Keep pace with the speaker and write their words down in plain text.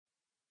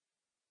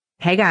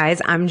Hey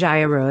guys, I'm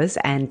Jaya Rose,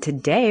 and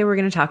today we're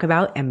going to talk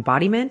about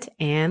embodiment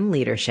and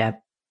leadership.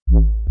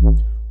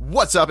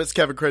 What's up? It's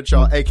Kevin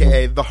Crenshaw,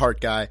 aka The Heart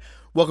Guy.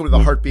 Welcome to The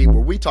Heartbeat,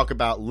 where we talk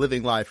about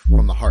living life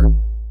from the heart.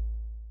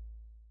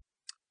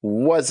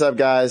 What's up,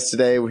 guys?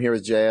 Today we're here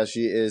with Jaya.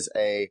 She is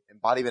a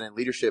embodiment and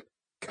leadership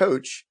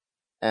coach,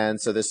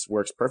 and so this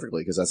works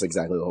perfectly because that's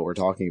exactly what we're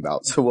talking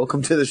about. So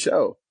welcome to the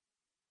show.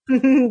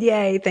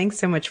 Yay. Thanks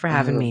so much for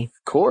having me.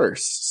 Of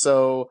course.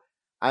 So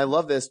I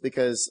love this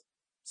because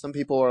some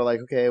people are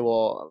like, okay,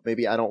 well,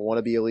 maybe I don't want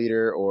to be a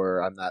leader,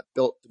 or I'm not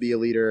built to be a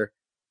leader.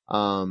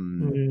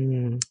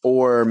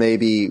 Or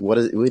maybe what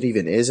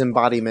even is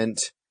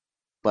embodiment?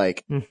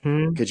 Like,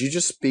 could you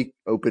just speak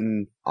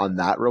open on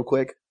that real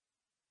quick?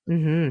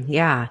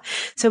 Yeah.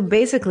 So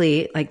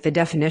basically, like the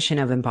definition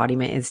of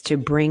embodiment is to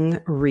bring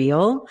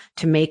real,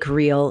 to make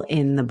real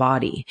in the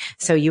body.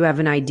 So you have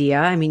an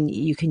idea. I mean,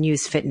 you can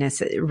use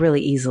fitness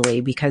really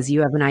easily because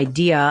you have an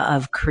idea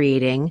of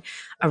creating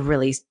a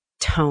really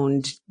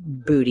toned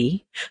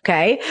booty.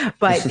 Okay.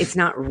 But it's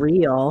not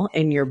real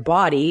in your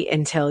body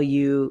until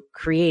you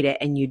create it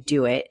and you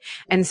do it.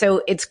 And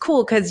so it's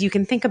cool because you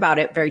can think about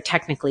it very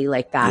technically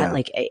like that,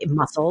 like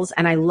muscles.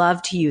 And I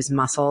love to use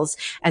muscles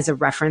as a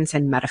reference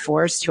and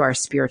metaphors to our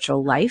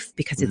spiritual life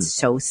because it's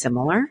so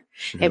similar.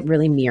 It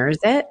really mirrors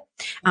it.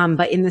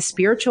 But in the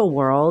spiritual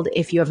world,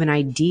 if you have an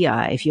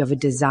idea, if you have a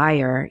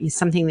desire,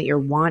 something that you're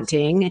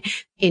wanting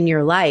in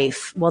your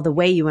life, well, the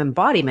way you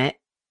embody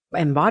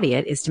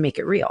it is to make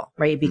it real,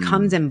 right? It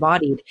becomes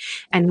embodied,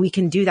 and we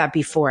can do that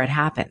before it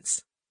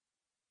happens.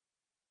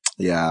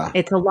 Yeah.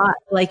 It's a lot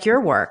like your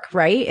work,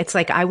 right? It's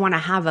like, I want to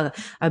have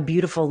a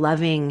beautiful,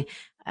 loving,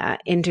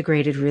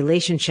 integrated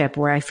relationship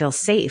where I feel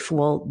safe.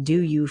 Well,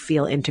 do you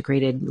feel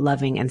integrated,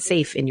 loving, and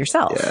safe in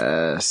yourself?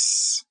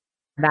 Yes.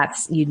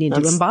 You need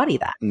to embody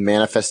that.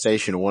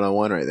 Manifestation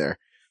 101 right there.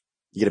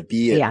 You got to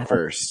be it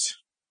first.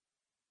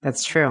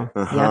 That's true.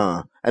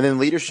 Yep. And then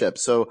leadership.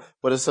 So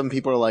what if some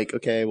people are like,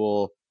 okay,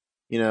 well,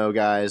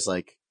 guys,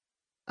 like,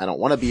 I don't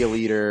want to be a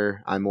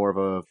leader. I'm more of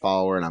a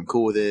follower and I'm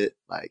cool with it.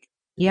 Like,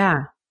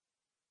 yeah.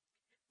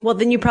 Well,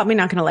 then you're probably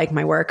not going to like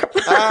my work.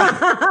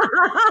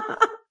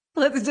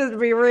 Let's just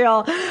be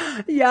real.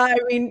 Yeah. I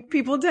mean,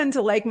 people tend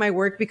to like my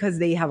work because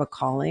they have a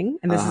calling.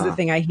 And this is the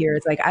thing I hear.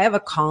 It's like, I have a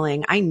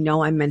calling. I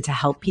know I'm meant to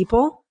help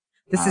people.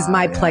 This is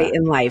my plight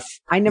in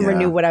life. I never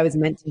knew what I was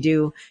meant to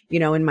do,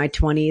 in my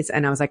 20s.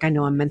 And I was like, I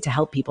know I'm meant to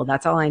help people.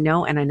 That's all I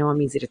know. And I know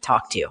I'm easy to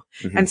talk to.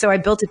 And so I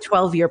built a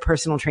 12-year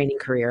personal training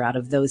career out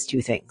of those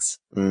two things.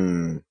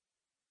 And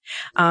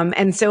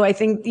so I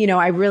think,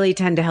 I really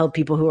tend to help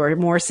people who are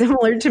more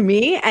similar to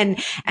me, and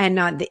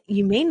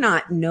you may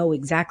not know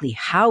exactly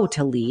how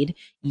to lead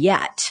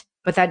yet,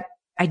 but that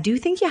I do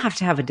think you have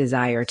to have a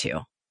desire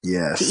to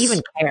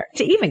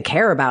even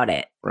care about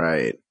it.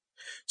 Right.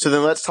 So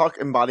then let's talk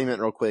embodiment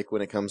real quick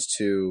when it comes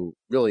to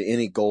really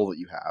any goal that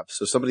you have.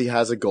 So somebody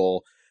has a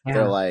goal.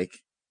 They're like,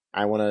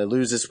 I want to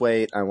lose this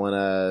weight. I want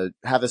to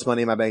have this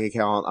money in my bank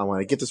account. I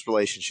want to get this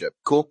relationship.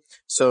 Cool.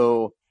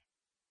 So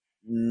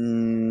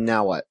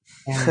now what?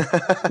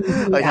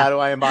 How do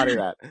I embody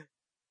that?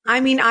 I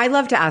mean, I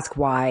love to ask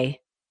why.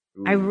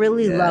 I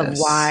really love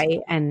why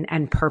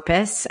and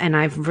purpose. And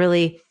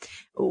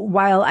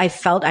while I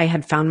felt I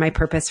had found my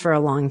purpose for a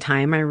long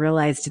time, I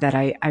realized that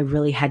I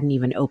really hadn't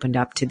even opened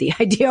up to the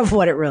idea of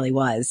what it really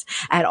was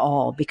at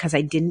all, because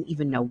I didn't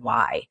even know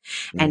why.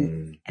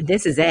 And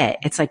this is it.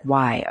 It's like,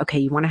 why? Okay.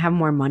 You want to have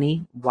more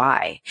money?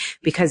 Why?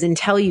 Because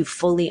until you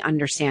fully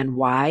understand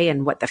why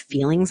and what the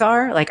feelings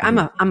are, like I'm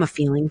a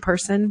feeling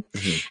person.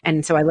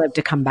 And so I love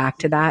to come back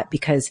to that,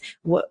 because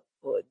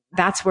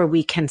that's where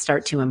we can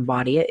start to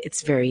embody it.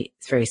 It's very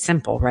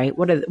simple, right?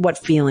 What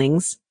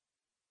feelings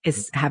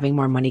is having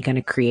more money going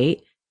to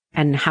create,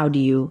 and how do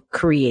you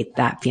create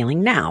that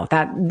feeling now?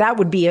 That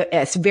would be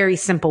a very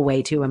simple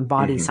way to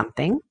embody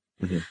something.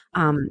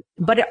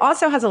 But it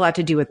also has a lot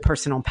to do with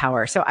personal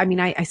power. So, I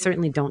mean, I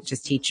certainly don't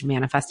just teach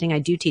manifesting. I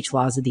do teach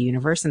laws of the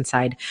universe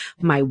inside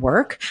my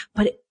work,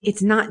 but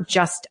it's not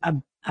just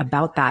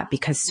about that,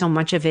 because so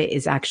much of it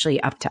is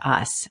actually up to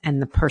us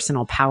and the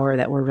personal power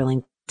that we're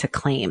willing to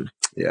claim.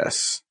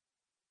 Yes.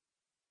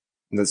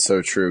 That's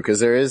so true. Because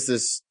there is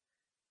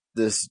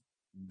this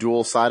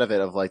dual side of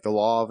it, of like the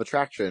law of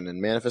attraction and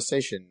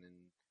manifestation,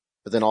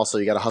 but then also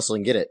you got to hustle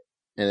and get it.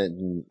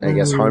 And I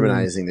guess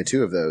harmonizing the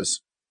two of those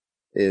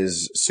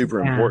is super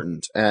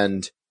important.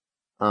 And,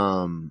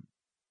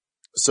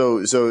 so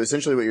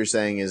essentially what you're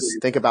saying is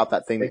think about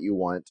that thing that you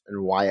want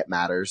and why it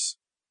matters.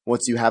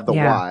 Once you have the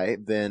why,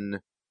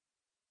 then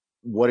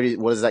what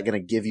is that going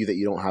to give you that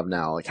you don't have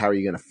now? Like, how are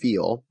you going to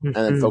feel? And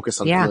then focus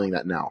on feeling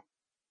that now.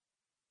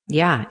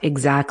 Yeah,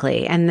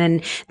 exactly. And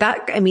then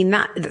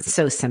that's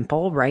so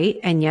simple, right?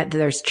 And yet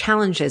there's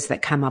challenges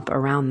that come up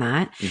around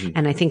that.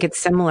 And I think it's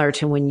similar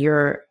to when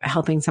you're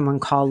helping someone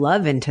call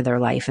love into their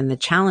life. And the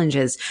challenge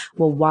is,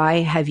 well,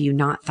 why have you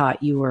not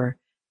thought you were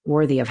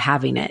worthy of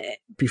having it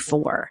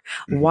before?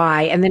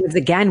 Why? And then it's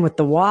again with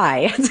the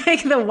why. It's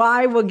like the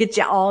why will get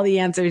you all the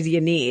answers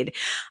you need.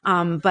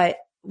 But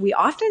we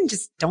often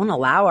just don't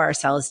allow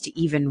ourselves to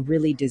even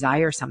really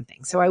desire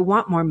something. So I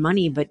want more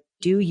money, but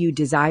do you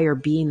desire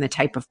being the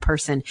type of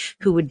person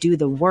who would do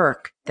the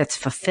work that's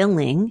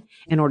fulfilling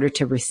in order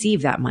to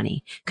receive that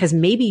money? Because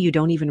maybe you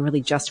don't even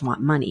really just want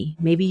money.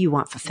 Maybe you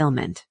want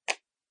fulfillment.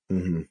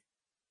 Mm-hmm.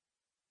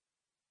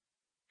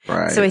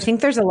 Right. So I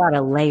think there's a lot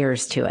of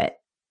layers to it.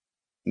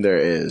 There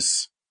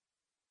is.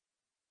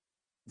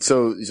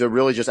 So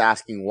really just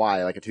asking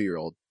why, like a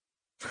 2-year-old.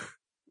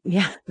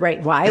 Yeah.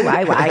 Right. Why?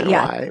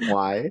 Yeah.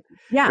 Why?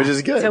 Yeah. Which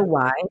is good. So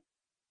why?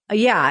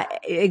 Yeah,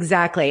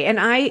 exactly. And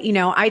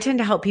I tend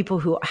to help people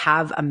who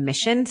have a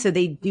mission so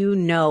they do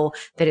know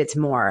that it's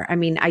more. I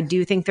mean, I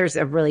do think there's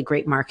a really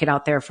great market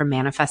out there for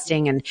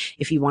manifesting. And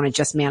if you want to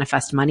just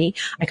manifest money,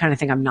 I kind of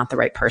think I'm not the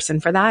right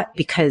person for that,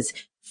 because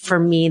for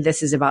me,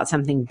 this is about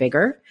something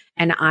bigger.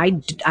 And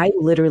I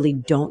literally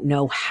don't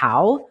know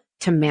how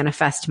to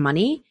manifest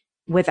money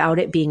without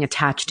it being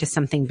attached to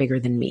something bigger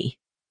than me.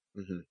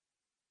 Mm-hmm.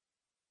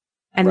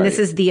 And right. This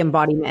is the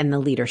embodiment and the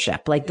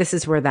leadership. Like, this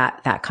is where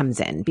that comes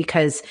in,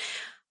 because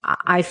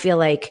I feel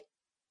like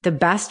the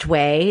best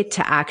way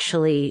to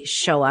actually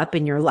show up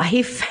in your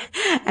life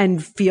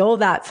and feel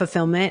that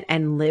fulfillment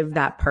and live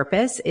that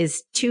purpose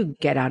is to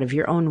get out of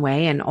your own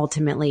way and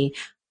ultimately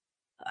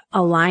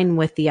align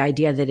with the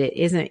idea that it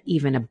isn't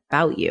even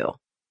about you,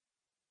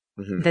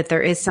 mm-hmm. that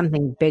there is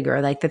something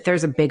bigger, like that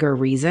there's a bigger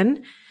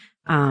reason.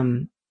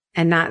 And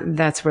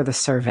that's where the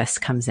service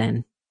comes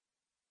in.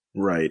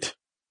 Right.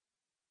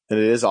 And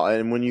it is all,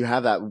 and when you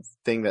have that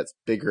thing that's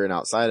bigger and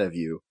outside of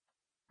you,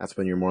 that's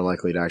when you're more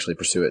likely to actually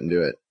pursue it and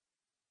do it.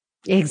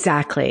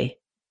 Exactly.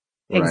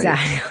 Right.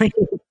 Exactly.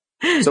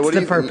 So what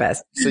the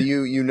purpose. So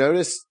you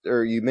noticed,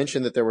 or you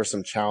mentioned that there were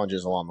some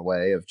challenges along the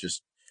way of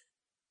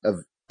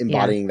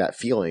embodying that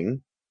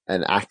feeling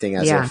and acting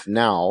as if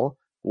now.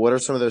 What are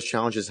some of those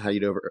challenges?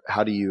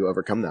 How do you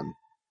overcome them?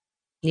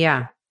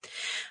 Yeah.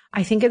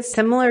 I think it's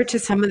similar to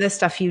some of the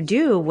stuff you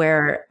do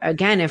where,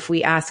 again, if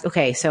we ask,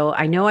 okay, so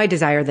I know I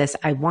desire this,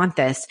 I want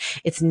this,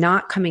 it's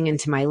not coming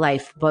into my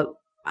life, but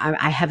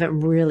I haven't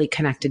really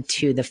connected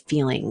to the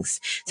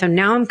feelings. So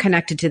now I'm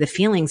connected to the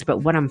feelings, but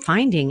what I'm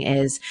finding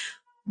is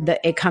that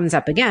it comes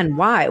up again.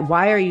 Why?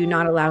 Why are you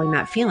not allowing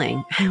that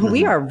feeling? Mm-hmm.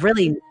 We are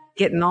really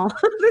getting all,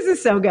 this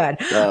is so good.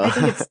 I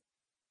think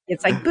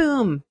it's like,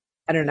 boom.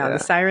 I don't know. Yeah.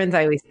 The sirens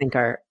I always think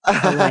are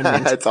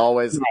alignment. It's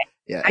always,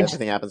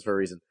 everything happens for a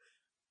reason.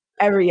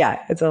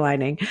 It's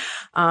aligning.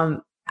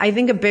 I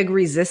think a big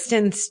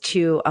resistance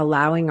to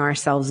allowing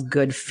ourselves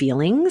good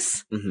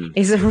feelings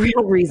is a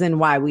real reason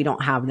why we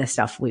don't have the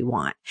stuff we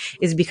want,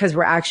 is because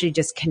we're actually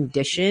just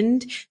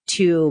conditioned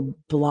to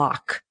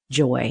block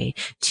joy,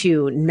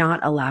 to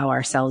not allow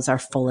ourselves our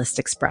fullest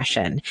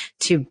expression,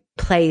 to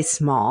play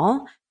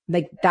small.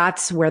 Like,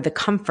 that's where the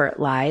comfort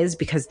lies,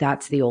 because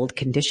that's the old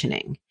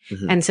conditioning.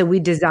 Mm-hmm. And so we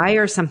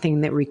desire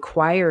something that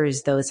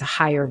requires those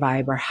higher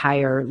vibe or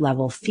higher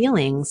level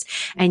feelings,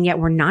 and yet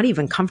we're not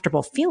even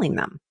comfortable feeling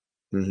them.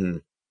 Mm-hmm.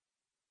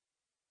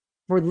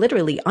 We're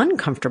literally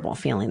uncomfortable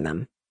feeling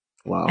them.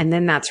 Wow. And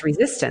then that's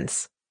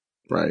resistance.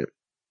 Right.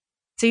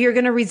 So you're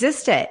going to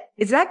resist it.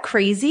 Is that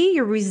crazy?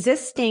 You're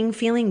resisting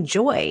feeling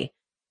joy,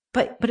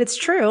 but it's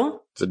true.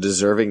 It's a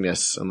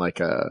deservingness and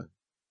like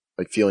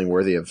feeling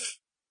worthy of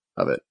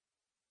it.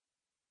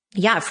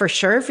 Yeah, for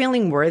sure.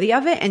 Feeling worthy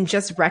of it, and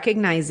just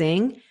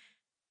recognizing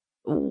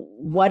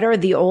what are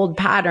the old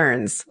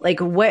patterns? Like,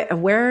 what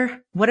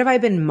have I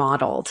been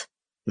modeled?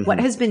 Mm-hmm. What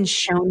has been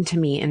shown to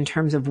me in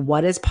terms of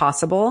what is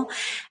possible,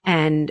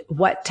 and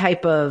what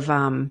type of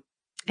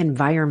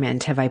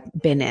environment have I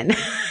been in?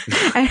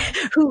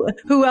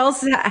 Who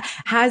else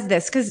has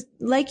this? Because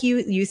like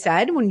you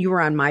said when you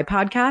were on my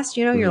podcast,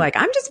 you're like,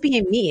 I'm just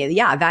being me.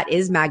 Yeah, that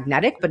is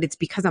magnetic, but it's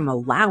because I'm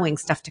allowing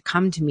stuff to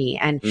come to me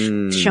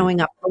and showing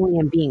up fully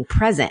and being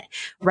present,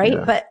 right?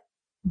 Yeah. But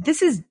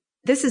this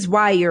is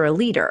why you're a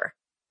leader,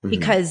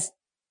 because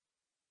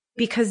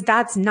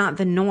that's not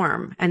the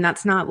norm, and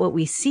that's not what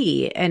we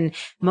see. And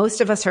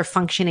most of us are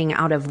functioning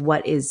out of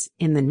what is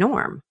in the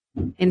norm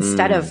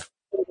instead of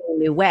a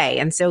new way.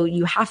 And so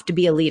you have to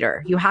be a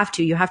leader. You have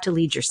to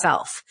lead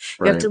yourself.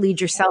 Right. You have to lead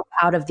yourself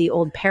out of the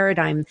old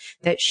paradigm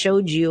that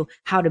showed you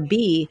how to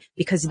be,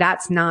 because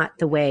that's not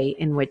the way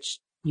in which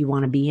you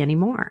want to be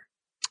anymore.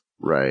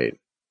 Right.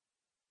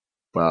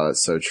 Wow,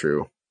 that's so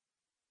true.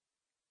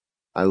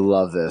 I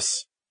love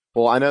this.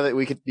 Well, I know that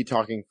we could be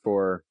talking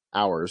for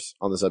hours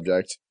on the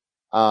subject.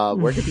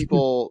 Where can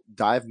people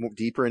dive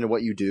deeper into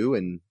what you do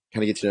and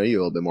kind of get to know you a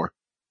little bit more?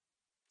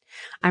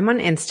 I'm on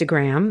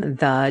Instagram,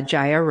 the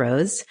Jaya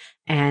Rose,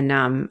 and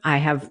I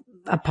have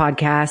a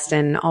podcast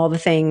and all the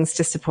things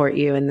to support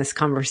you in this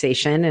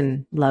conversation,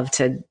 and love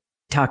to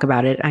talk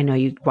about it. I know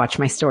you watch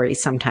my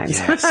stories sometimes.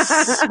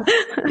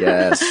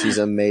 Yes, she's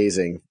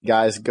amazing.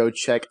 Guys, go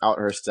check out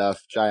her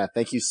stuff. Jaya,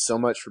 thank you so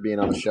much for being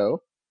on the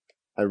show.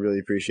 I really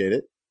appreciate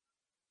it.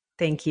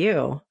 Thank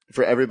you.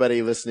 For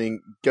everybody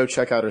listening, go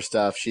check out her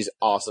stuff. She's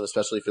awesome,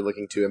 especially if you're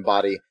looking to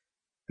embody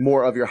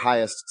more of your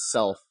highest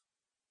self.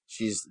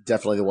 She's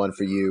definitely the one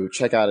for you.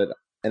 Check out it.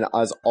 And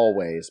as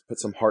always, put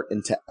some heart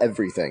into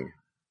everything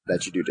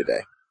that you do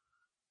today.